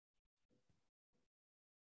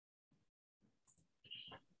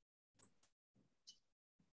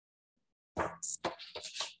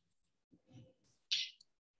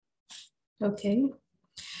Okay.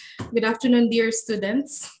 Good afternoon, dear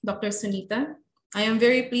students. Dr. Sunita. I am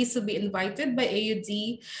very pleased to be invited by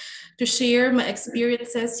AUD to share my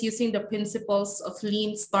experiences using the principles of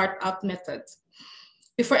Lean Startup Method.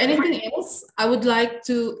 Before anything else, I would like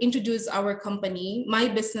to introduce our company, My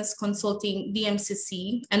Business Consulting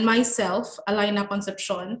DMCC, and myself, Alaina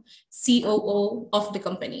Concepcion, COO of the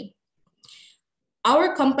company.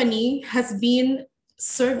 Our company has been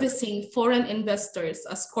servicing foreign investors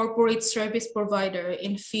as corporate service provider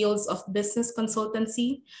in fields of business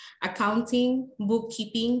consultancy, accounting,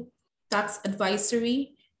 bookkeeping, tax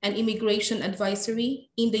advisory, and immigration advisory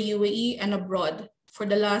in the UAE and abroad for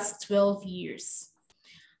the last 12 years.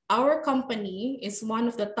 Our company is one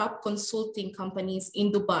of the top consulting companies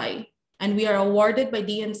in Dubai, and we are awarded by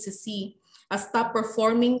DMCC as top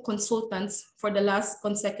performing consultants for the last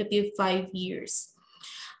consecutive 5 years.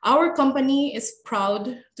 Our company is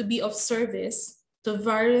proud to be of service to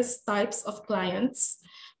various types of clients,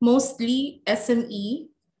 mostly SME,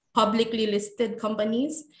 publicly listed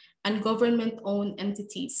companies, and government-owned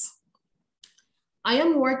entities. I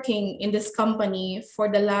am working in this company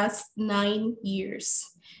for the last 9 years,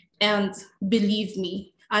 and believe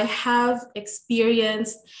me, I have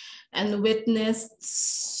experienced and witnessed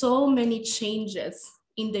so many changes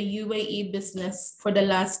in the UAE business for the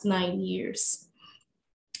last 9 years.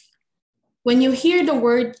 When you hear the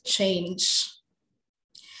word change,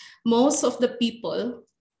 most of the people,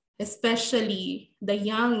 especially the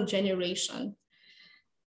young generation,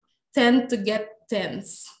 tend to get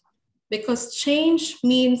tense because change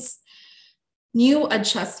means new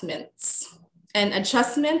adjustments, and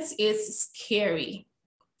adjustments is scary.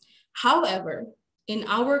 However, in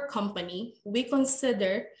our company, we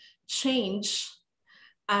consider change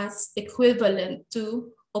as equivalent to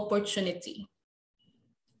opportunity.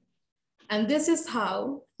 And this is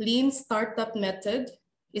how Lean Startup Method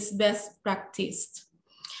is best practiced.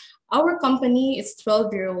 Our company is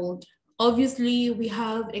 12-year-old. Obviously, we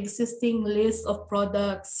have existing list of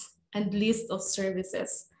products and list of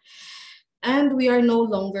services. And we are no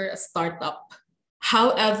longer a startup.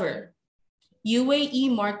 However,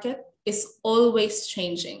 UAE market is always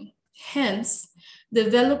changing. Hence,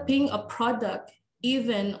 developing a product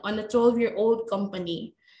even on a 12-year-old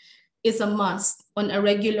company is a must on a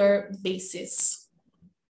regular basis.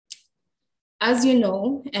 As you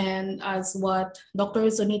know, and as what Dr.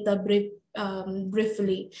 Zonita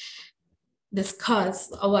briefly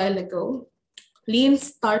discussed a while ago, Lean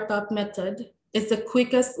Startup Method is the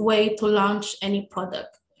quickest way to launch any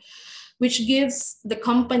product, which gives the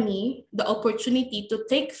company the opportunity to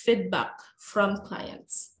take feedback from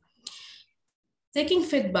clients. Taking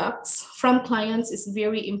feedbacks from clients is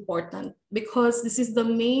very important because this is the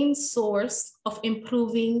main source of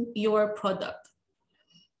improving your product.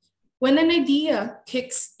 When an idea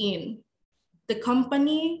kicks in, the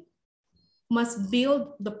company must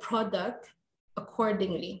build the product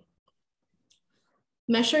accordingly.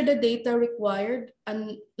 Measure the data required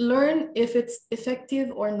and learn if it's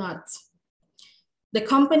effective or not. The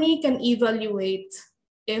company can evaluate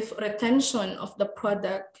if retention of the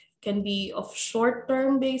product can be of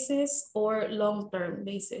short-term basis or long-term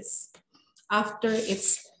basis after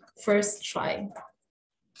its first try.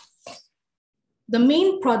 The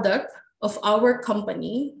main product of our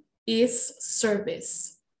company is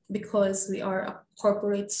service because we are a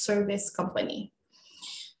corporate service company.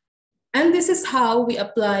 And this is how we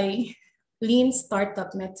apply Lean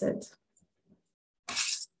Startup Method.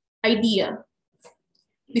 Idea.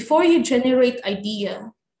 Before you generate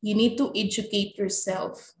idea, you need to educate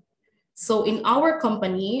yourself. So in our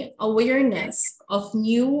company, awareness of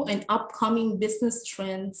new and upcoming business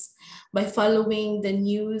trends by following the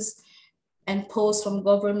news and posts from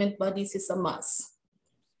government bodies is a must.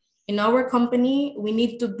 In our company, we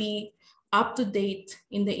need to be up to date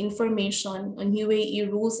in the information on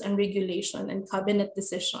UAE rules and regulation and cabinet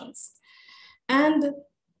decisions. And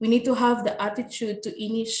we need to have the attitude to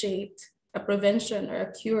initiate a prevention or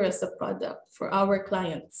a cure as a product for our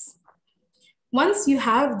clients. Once you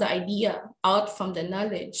have the idea out from the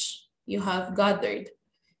knowledge you have gathered,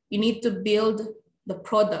 you need to build the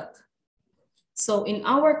product. So in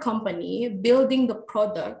our company, building the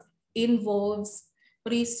product involves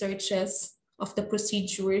researches of the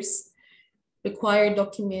procedures, required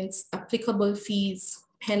documents, applicable fees,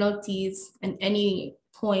 penalties, and any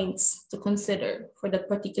points to consider for that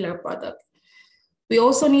particular product. We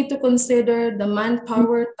also need to consider the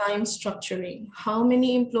manpower time structuring. How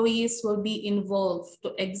many employees will be involved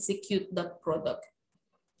to execute that product?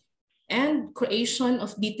 And creation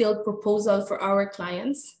of detailed proposal for our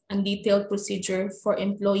clients and detailed procedure for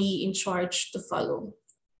employee in charge to follow.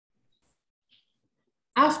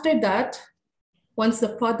 After that, once the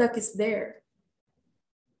product is there,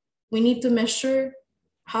 we need to measure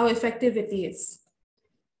how effective it is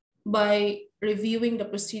by reviewing the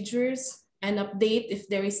procedures and update if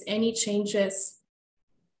there is any changes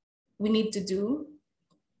we need to do,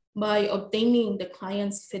 by obtaining the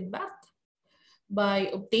client's feedback, by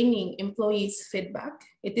obtaining employees' feedback.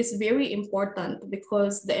 It is very important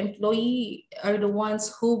because the employee are the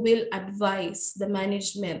ones who will advise the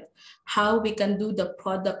management how we can do the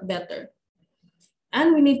product better.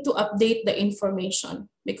 And we need to update the information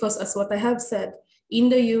because, as what I have said, in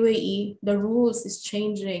the UAE, the rules is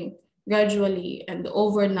changing gradually and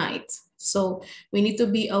overnight. So we need to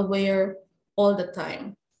be aware all the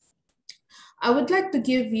time. I would like to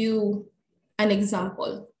give you an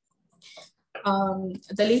example. The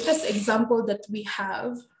latest example that we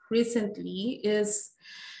have recently is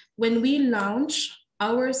when we launch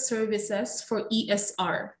our services for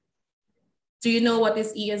ESR. Do you know what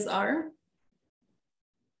is ESR?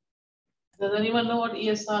 Does anyone know what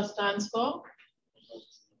ESR stands for?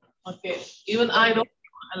 Okay, even I don't,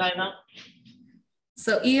 Alaina.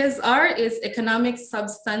 So ESR is Economic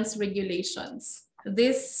Substance Regulations.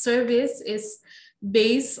 This service is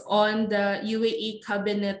based on the UAE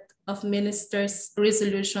Cabinet of Ministers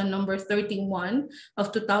Resolution number 31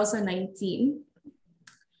 of 2019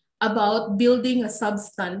 about building a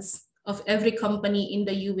substance of every company in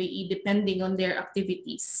the UAE depending on their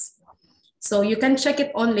activities. So you can check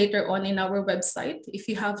it on later on in our website if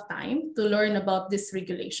you have time to learn about this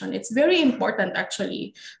regulation. It's very important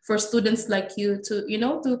actually for students like you to,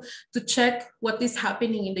 to check what is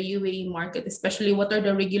happening in the UAE market, especially what are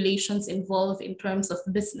the regulations involved in terms of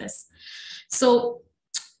business. So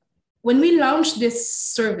when we launch this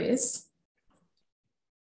service,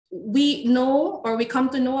 we know, or we come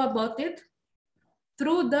to know about it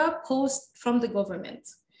through the post from the government.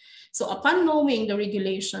 So upon knowing the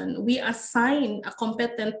regulation, we assign a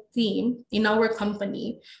competent team in our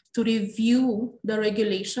company to review the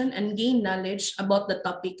regulation and gain knowledge about the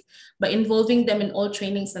topic by involving them in all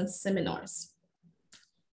trainings and seminars.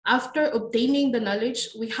 After obtaining the knowledge,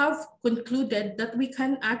 we have concluded that we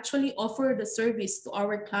can actually offer the service to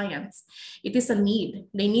our clients. It is a need.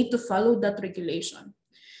 They need to follow that regulation.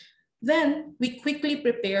 Then we quickly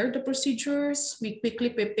prepare the procedures, we quickly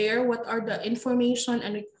prepare what are the information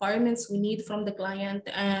and requirements we need from the client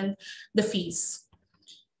and the fees.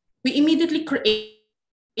 We immediately create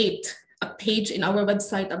a page in our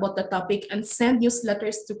website about the topic and send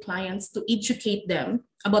newsletters to clients to educate them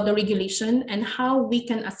about the regulation and how we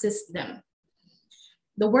can assist them.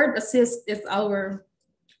 The word assist is our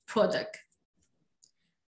product.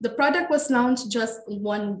 The product was launched just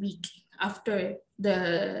 1 week after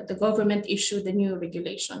the government issued the new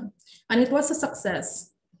regulation, and it was a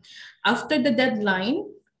success. After the deadline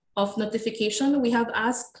of notification, we have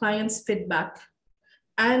asked clients' feedback,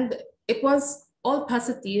 and it was all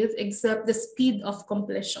positive except the speed of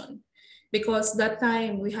completion, because that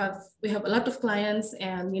time we have a lot of clients,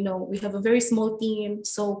 and we have a very small team,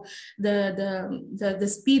 so the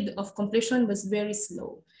speed of completion was very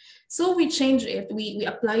slow. So we change it, we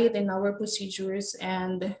apply it in our procedures,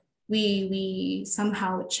 and we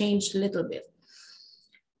somehow changed a little bit.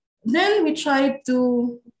 Then we tried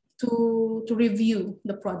to review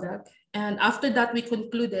the product. And after that, we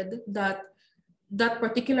concluded that that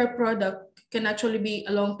particular product can actually be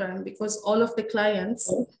a long term because all of the clients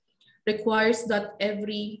requires that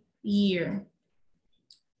every year.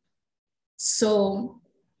 So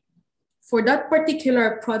for that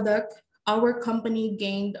particular product, our company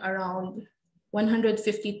gained around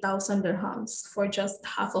 150,000 dirhams for just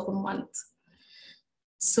half of a month.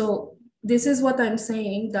 So this is what I'm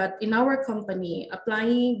saying, that in our company,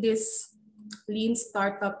 applying these lean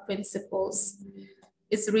startup principles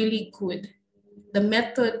is really good. The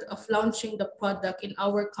method of launching the product in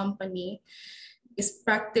our company is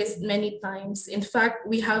practiced many times. In fact,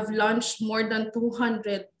 we have launched more than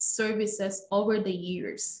 200 services over the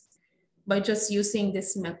years by just using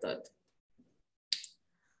this method.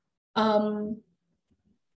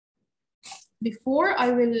 Before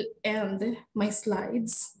I will end my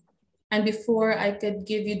slides, and before I could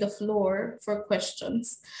give you the floor for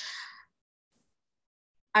questions,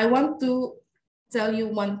 I want to tell you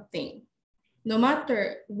one thing. No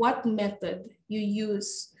matter what method you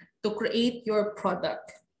use to create your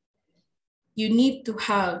product, you need to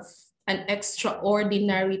have an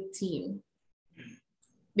extraordinary team,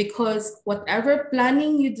 because whatever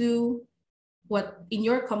planning you do, what in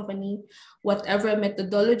your company, whatever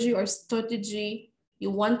methodology or strategy you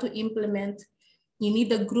want to implement, you need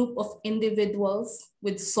a group of individuals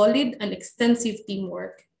with solid and extensive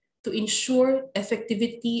teamwork to ensure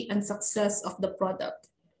effectivity and success of the product.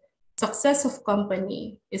 Success of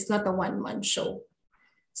company is not a one-man show.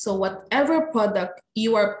 So whatever product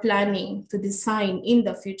you are planning to design in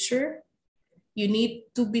the future, you need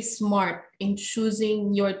to be smart in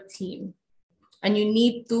choosing your team, and you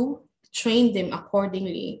need to train them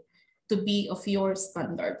accordingly to be of your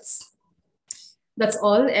standards. That's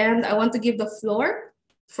all, and I want to give the floor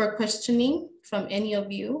for questioning from any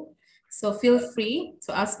of you. So feel free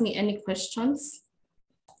to ask me any questions.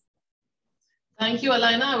 Thank you,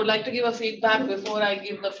 Alaina. I would like to give a feedback before I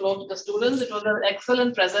give the floor to the students. It was an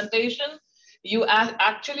excellent presentation. You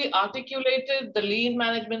actually articulated the lean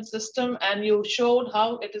management system and you showed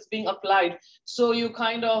how it is being applied. So you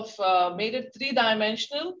kind of made it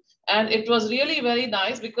three-dimensional, and it was really very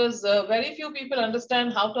nice because very few people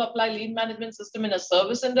understand how to apply lean management system in a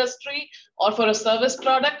service industry or for a service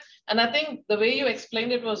product. And I think the way you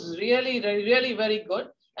explained it was really very good.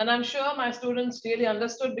 And I'm sure my students really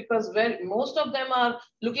understood, because most of them are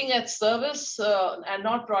looking at service and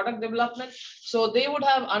not product development. So they would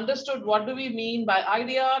have understood what do we mean by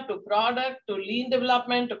idea to product to lean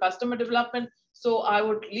development to customer development. So I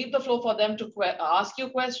would leave the floor for them to ask you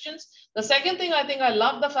questions. The second thing, I think I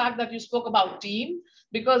love the fact that you spoke about team,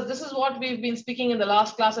 because this is what we've been speaking in the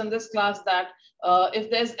last class and this class, that if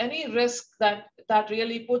there's any risk that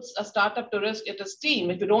really puts a startup to risk, it is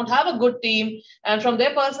team. If you don't have a good team, and from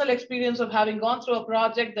their personal experience of having gone through a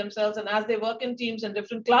project themselves, and as they work in teams in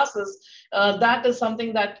different classes, that is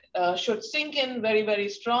something that should sink in very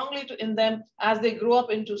strongly in them as they grow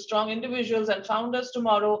up into strong individuals and founders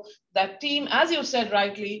tomorrow. That team, as you said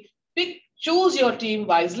rightly, choose your team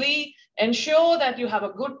wisely, ensure that you have a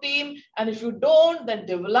good team, and if you don't, then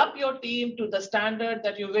develop your team to the standard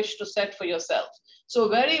that you wish to set for yourself. So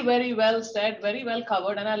very well said, very well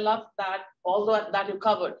covered, and I love that, all that you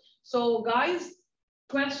covered. So guys,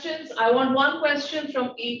 questions? I want one question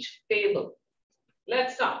from each table.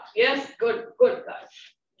 Let's start. Yes, good guys.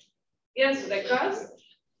 Yes, Rekas?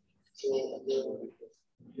 So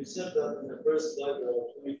you said that in the first slide there are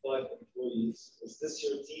 25 employees. Is this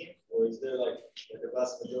your team, or is there like a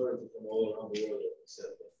vast majority from all around the world that you said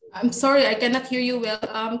that? I'm sorry, I cannot hear you well.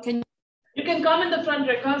 You can come in the front,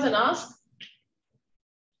 Rekas, and ask.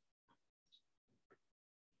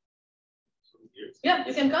 Yeah,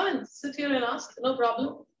 you can come and sit here and ask, no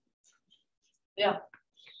problem. Yeah.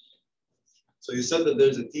 So you said that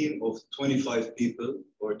there's a team of 25 people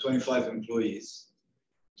or 25 employees.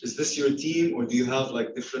 Is this your team, or do you have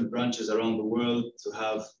like different branches around the world to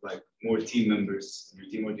have like more team members in your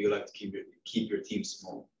team, or do you like to keep your team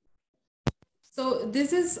small? So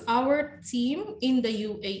this is our team in the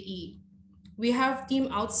UAE. We have team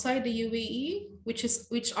outside the UAE,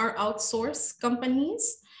 which are outsourced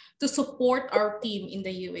companies to support our team in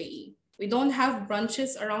the UAE. We don't have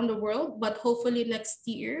branches around the world, but hopefully next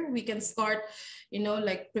year we can start,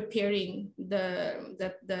 like preparing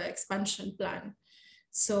the expansion plan.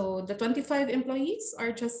 So the 25 employees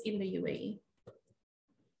are just in the UAE.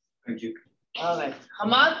 Thank you. All right.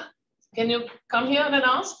 Hamad, can you come here and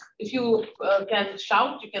ask? If you can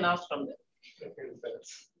shout, you can ask from there.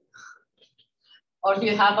 Or if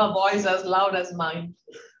you have a voice as loud as mine.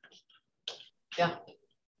 Yeah.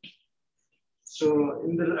 So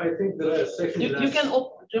I think the second you can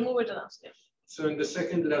remove it and ask him. So in the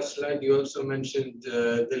second last slide, you also mentioned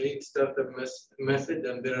the lean startup method,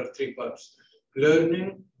 and there are three parts: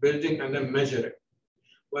 learning, building, and then measuring.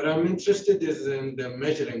 What I'm interested is in the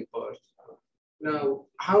measuring part. Now,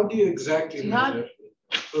 how do you exactly measure,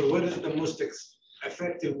 or what is the most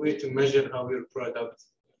effective way to measure how your product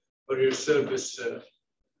or your service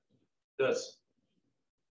does?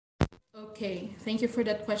 Okay, thank you for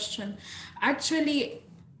that question. Actually,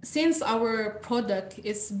 since our product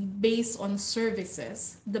is based on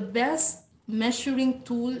services, the best measuring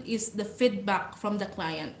tool is the feedback from the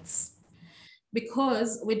clients.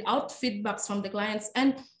 Because without feedbacks from the clients,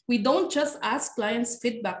 and we don't just ask clients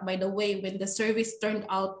feedback, by the way, when the service turned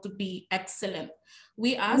out to be excellent,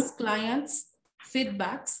 we ask clients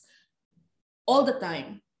feedbacks all the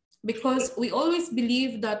time, because we always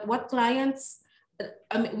believe that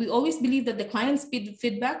we always believe that the client's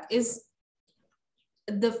feedback is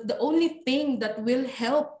the only thing that will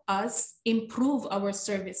help us improve our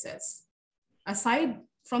services. Aside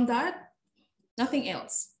from that, nothing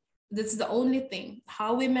else. This is the only thing.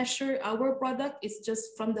 How we measure our product is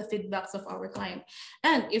just from the feedbacks of our client.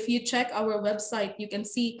 And if you check our website, you can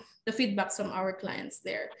see the feedbacks from our clients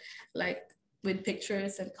there, like with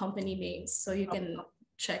pictures and company names. So you can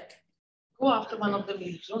check. Go after one of the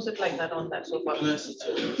leaves. Don't sit like that on that sofa.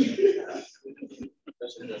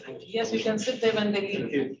 Yes, you can sit there when they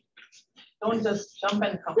leave. Don't just jump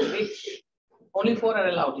and come. Wait. Only 4 are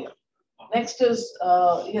allowed here. Next is,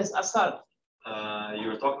 yes, Asad. You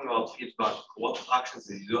were talking about feedback. What actions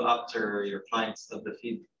did you do after your clients said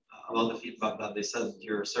about the feedback that they said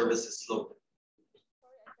your service is slow?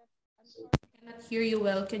 I cannot hear you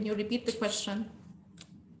well. Can you repeat the question?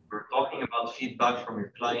 We're talking about feedback from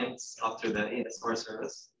your clients after the ASR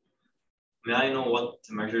service. May I know what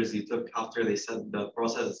measures you took after they said the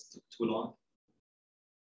process took too long?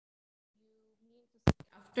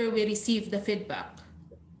 After we received the feedback.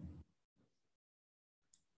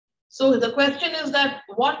 So the question is that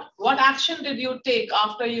what action did you take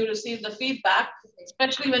after you received the feedback,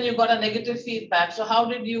 especially when you got a negative feedback? So how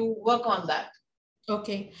did you work on that?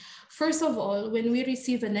 Okay. First of all, when we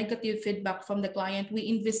receive a negative feedback from the client, we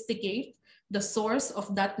investigate the source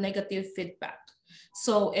of that negative feedback.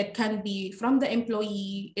 So it can be from the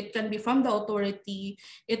employee, it can be from the authority,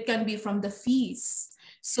 it can be from the fees.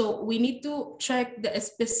 So we need to check the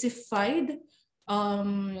specified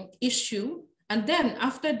issue. And then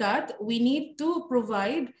after that, we need to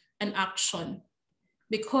provide an action.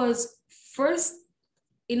 Because first,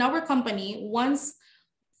 in our company, once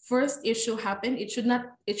first issue happened, it should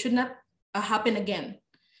not happen again.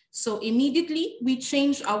 So immediately we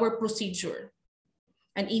change our procedure.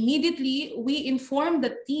 And immediately we inform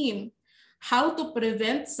the team how to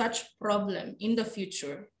prevent such problem in the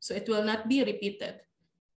future. So it will not be repeated.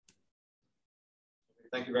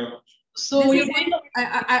 Thank you very much. So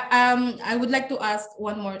I would like to ask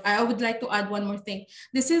one more. I would like to add one more thing.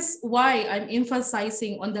 This is why I'm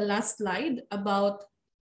emphasizing on the last slide about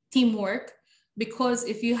teamwork, because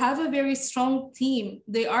if you have a very strong team,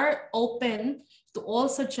 they are open to all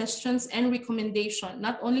suggestions and recommendation,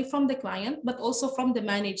 not only from the client, but also from the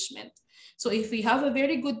management. So if we have a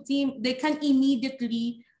very good team, they can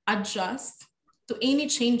immediately adjust to any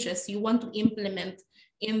changes you want to implement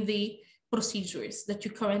in the procedures that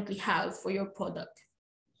you currently have for your product.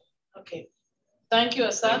 Okay. Thank you,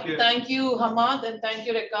 Asad. Thank you, Hamad, and thank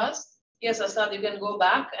you, Rekaz. Yes, Asad, you can go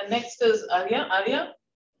back. And next is Arya. Arya?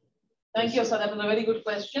 Thank you, Asad. That was a very good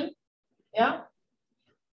question. Yeah?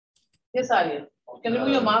 Yes, Arya. You can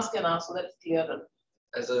remove your mask and ask so that it's clearer.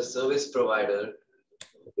 As a service provider,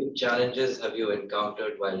 what challenges have you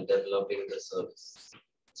encountered while developing the service?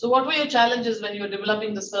 So what were your challenges when you were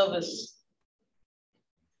developing the service?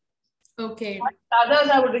 Okay. Others,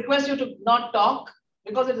 I would request you to not talk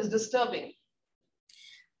because it is disturbing.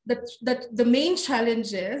 The main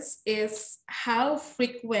challenges is how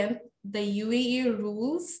frequent the UAE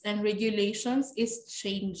rules and regulations is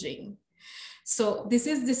changing. So this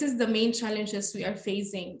is the main challenges we are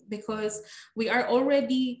facing, because we are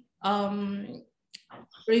already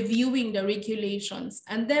reviewing the regulations,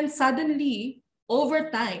 and then suddenly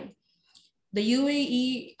over time, the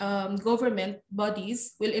UAE government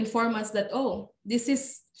bodies will inform us that, oh, this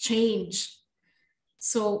is changed.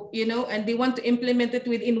 So, you know, and they want to implement it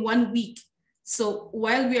within 1 week. So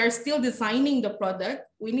while we are still designing the product,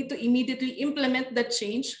 we need to immediately implement that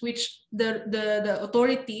change, which the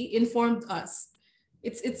authority informed us.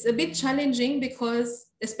 It's a bit challenging because,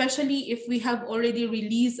 especially if we have already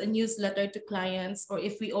released a newsletter to clients, or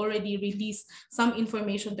if we already released some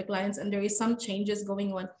information to clients and there is some changes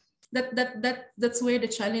going on, that's where the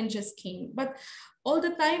challenges came. But all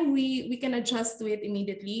the time we can adjust to it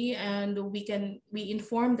immediately, and we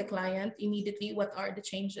inform the client immediately what are the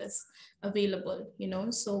changes available, you know,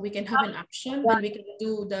 so we can have an action and we can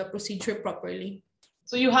do the procedure properly.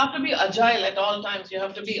 So you have to be agile at all times. You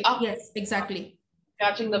have to be up. Yes, exactly.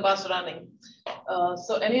 Catching the bus running.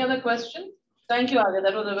 So any other question? Thank you, Arya.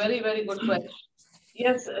 That was a very, very good question.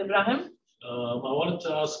 Yes, Ibrahim? I wanted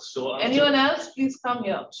to ask, so after, anyone else, please come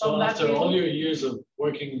here. So after all your years of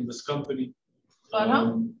working in this company,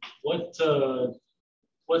 what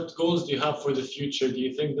goals do you have for the future? Do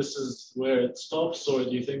you think this is where it stops, or do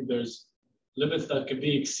you think there's limits that can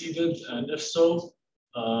be exceeded? And if so,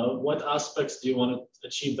 what aspects do you want to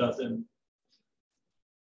achieve that in?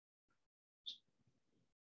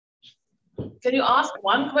 Can you ask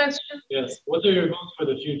one question? Yes. What are your goals for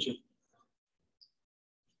the future?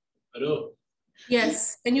 Hello?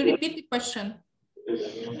 Yes. Can you repeat the question?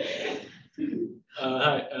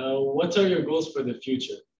 Hi. What are your goals for the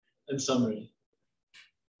future, in summary?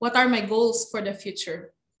 What are my goals for the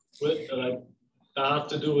future? With, that have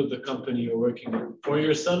to do with the company you're working in, for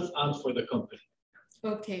yourself and for the company.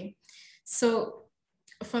 Okay. So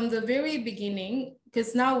from the very beginning,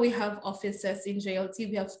 because now we have offices in JLT,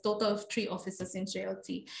 we have a total of 3 offices in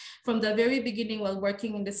JLT. From the very beginning while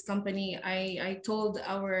working in this company, I told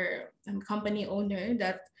our company owner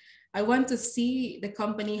that I want to see the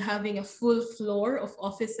company having a full floor of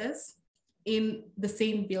offices in the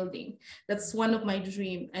same building. That's one of my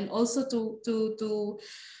dream. And also to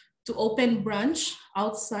open branch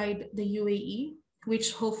outside the UAE,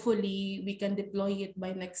 which hopefully we can deploy it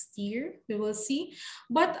by next year. We will see.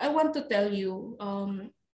 But I want to tell you,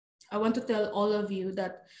 I want to tell all of you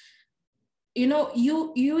that, you know,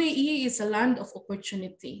 UAE is a land of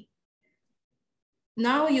opportunity.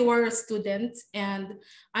 Now you are a student, and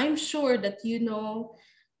I'm sure that you know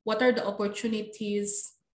what are the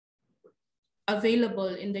opportunities available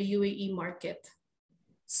in the UAE market.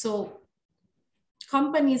 So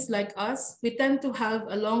companies like us, we tend to have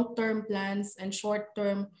a long-term plans and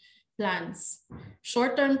short-term plans.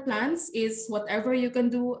 Short-term plans is whatever you can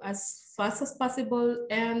do as fast as possible,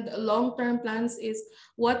 and long-term plans is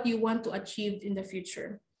what you want to achieve in the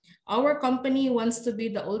future. Our company wants to be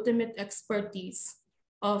the ultimate expertise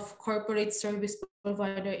of corporate service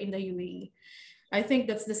provider in the UAE. I think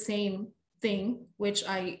that's the same thing which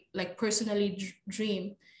I like personally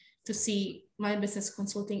dream to see My Business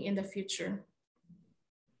Consulting in the future.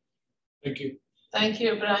 Thank you. Thank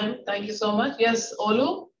you, Ibrahim. Thank you so much. Yes,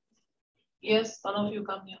 Olu? Yes, one of you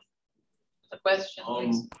come here. A question,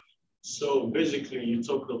 please. So basically, you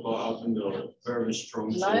talked about having a very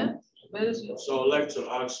strong team. Where is your? So I'd like to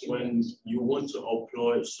ask, when you want to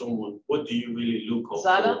employ someone, what do you really look out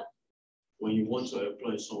Zara? when you want to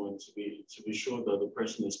employ someone to be sure that the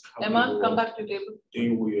person is Eman, come capable back to the table.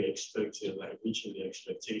 doing what you're expecting, like reaching the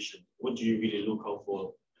expectation? What do you really look out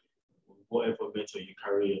for, whatever method you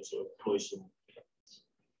carry to employ someone?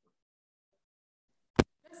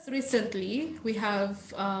 Just recently, we have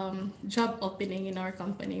job opening in our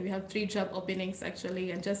company. We have 3 job openings actually,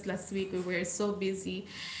 and just last week we were so busy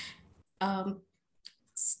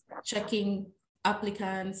checking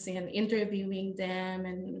applicants and interviewing them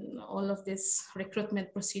and all of these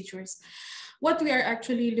recruitment procedures. What we are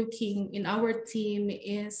actually looking in our team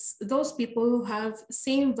is those people who have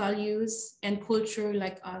same values and culture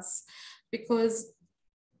like us, because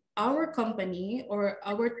our company or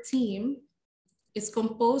our team is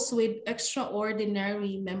composed with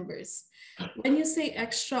extraordinary members. When you say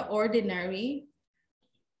extraordinary,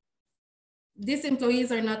 these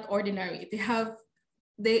employees are not ordinary.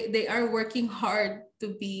 They are working hard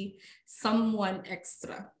to be someone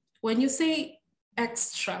extra. When you say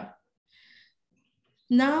extra,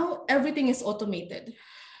 now everything is automated.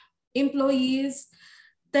 Employees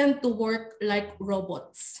tend to work like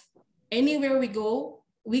robots. Anywhere we go,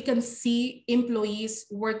 we can see employees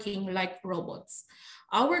working like robots.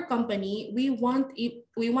 Our company, we want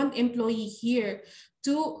employee here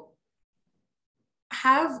to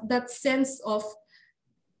have that sense of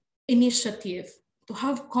initiative, to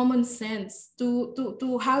have common sense,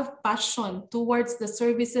 to have passion towards the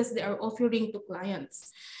services they are offering to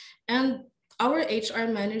clients. And our HR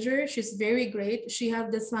manager, she's very great. She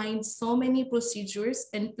have designed so many procedures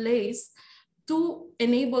in place to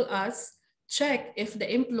enable us check if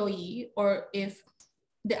the employee or if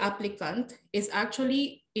the applicant is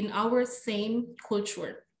actually in our same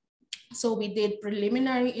culture. So we did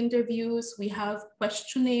preliminary interviews, we have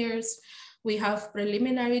questionnaires, we have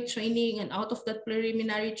preliminary training, and out of that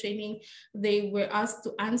preliminary training, they were asked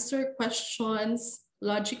to answer questions,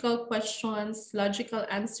 logical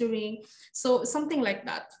answering, so something like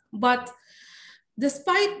that. But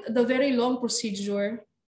despite the very long procedure,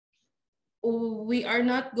 we are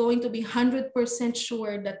not going to be 100%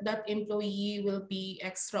 sure that that employee will be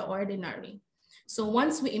extraordinary. So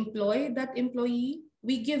once we employ that employee,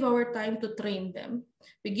 we give our time to train them.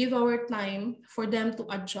 We give our time for them to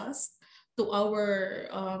adjust to our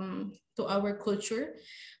culture.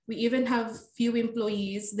 We even have few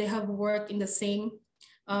employees, they have worked in the same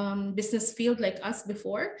business field like us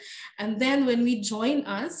before. And then when we join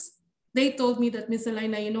us, they told me that, Ms.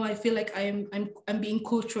 Alaina, you know, I feel like I'm being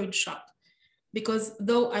culture shocked, because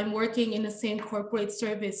though I'm working in the same corporate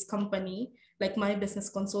service company, like My Business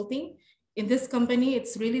Consulting, in this company,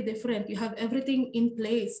 it's really different. You have everything in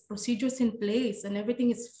place, procedures in place, and everything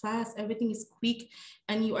is fast, everything is quick,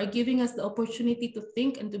 and you are giving us the opportunity to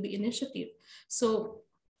think and to be initiative. So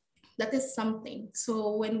that is something.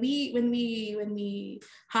 So when we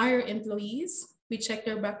hire employees, we check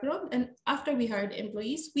their background, and after we hire the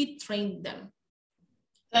employees, we train them.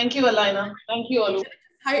 Thank you, Alaina. Thank you, Olu.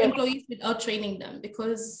 Hire employees without training them,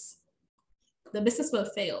 because the business will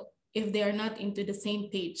fail if they are not into the same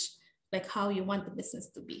page, like how you want the business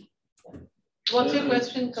to be. What's your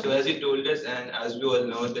question? So as you told us, and as we all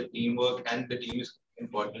know, the teamwork and the team is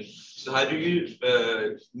important. So how do you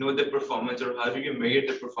know the performance, or how do you measure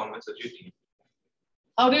the performance of your team?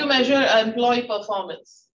 How do you measure employee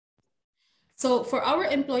performance? So for our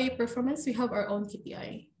employee performance, we have our own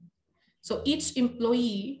KPI. So each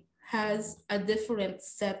employee has a different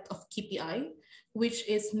set of KPI, which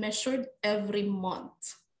is measured every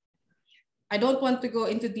month. I don't want to go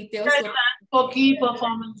into details. For key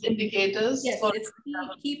performance indicators. Yes, it's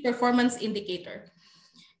key performance indicator.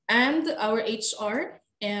 And our HR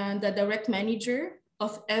and the direct manager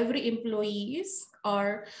of every employees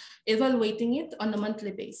are evaluating it on a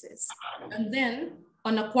monthly basis. And then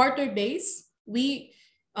on a quarter base, we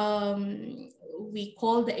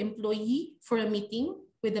call the employee for a meeting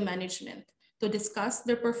with the management to discuss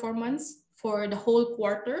their performance for the whole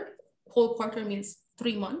quarter. Whole quarter means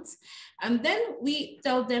 3 months. And then we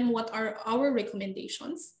tell them what are our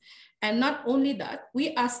recommendations. And not only that,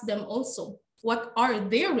 we ask them also what are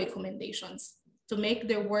their recommendations to make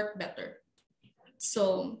their work better.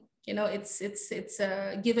 So, you know, it's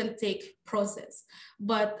a give and take process,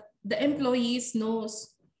 but the employees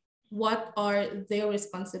knows what are their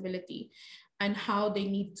responsibility and how they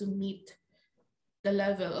need to meet the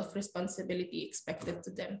level of responsibility expected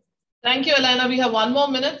to them. Thank you, Alaina. We have 1 more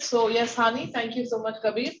minute. So yes, Hani, thank you so much,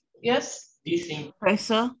 Kabir. Yes? Do you think,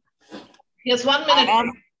 Professor? Yes, 1 minute.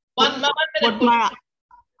 One minute.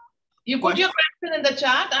 You put your question in the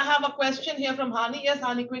chat. I have a question here from Hani. Yes,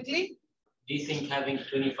 Hani, quickly. Do you think having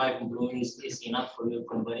 25 employees is enough for your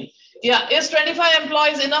company? Yeah, is 25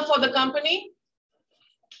 employees enough for the company?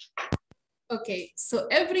 Okay, so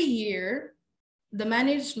every year, the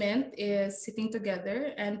management is sitting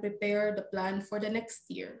together and prepare the plan for the next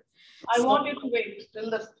year. I want you to wait till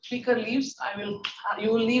the speaker leaves.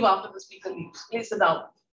 You will leave after the speaker leaves. Please sit down.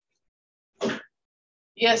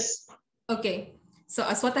 Yes. Okay, so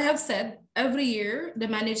as what I have said, every year, the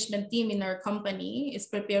management team in our company is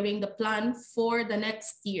preparing the plan for the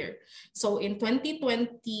next year. So in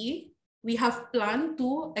 2020, we have planned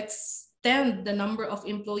to extend the number of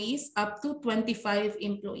employees up to 25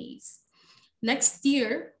 employees. Next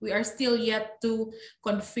year, we are still yet to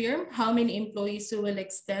confirm how many employees we will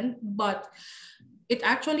extend, but it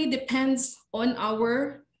actually depends on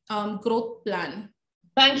our growth plan.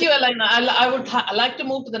 Thank you, Alaina. I would like to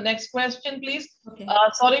move to the next question, please. Okay.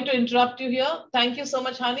 Sorry to interrupt you here. Thank you so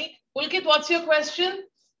much, Hani. Pulkit, what's your question?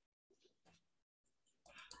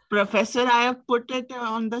 Professor, I have put it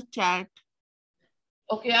on the chat.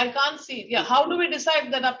 Okay, I can't see. Yeah, how do we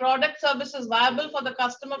decide that a product service is viable for the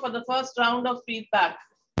customer for the first round of feedback?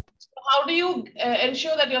 So how do you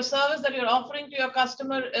ensure that your service that you're offering to your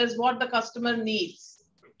customer is what the customer needs?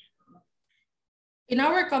 In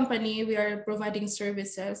our company, we are providing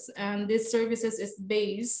services, and this services is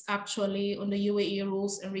based actually on the UAE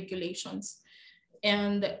rules and regulations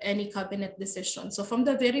and any cabinet decision. So from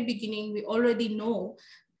the very beginning, we already know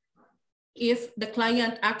if the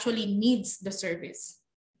client actually needs the service.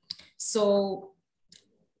 So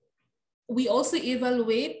we also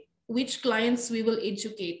evaluate which clients we will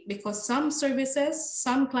educate, because some services,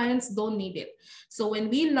 some clients don't need it. So when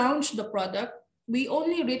we launch the product, we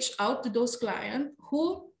only reach out to those clients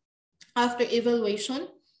who, after evaluation,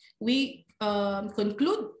 we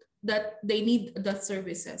conclude that they need the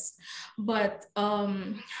services. But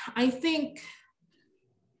I think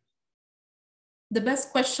the best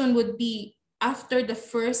question would be, after the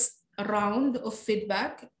first round of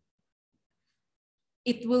feedback,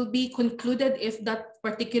 it will be concluded if that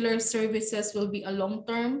particular services will be a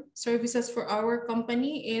long-term services for our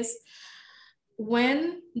company, is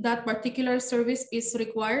when that particular service is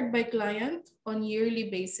required by client on yearly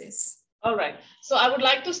basis. All right. So I would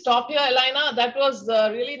like to stop here, Alaina. That was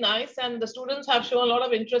really nice. And the students have shown a lot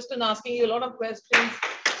of interest in asking you a lot of questions.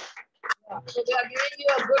 Yeah. So they are giving you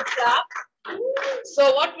a good clap.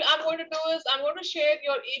 So what I'm going to do is I'm going to share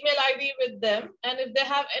your email ID with them. And if they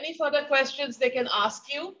have any further questions, they can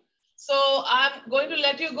ask you. So I'm going to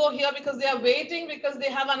let you go here because they are waiting, because they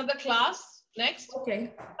have another class next.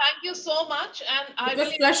 Okay. Thank you so much. And it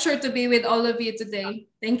was a pleasure to be with all of you today.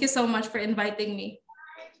 Thank you so much for inviting me.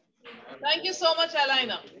 Thank you so much,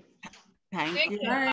 Alaina. Thank you. Bye.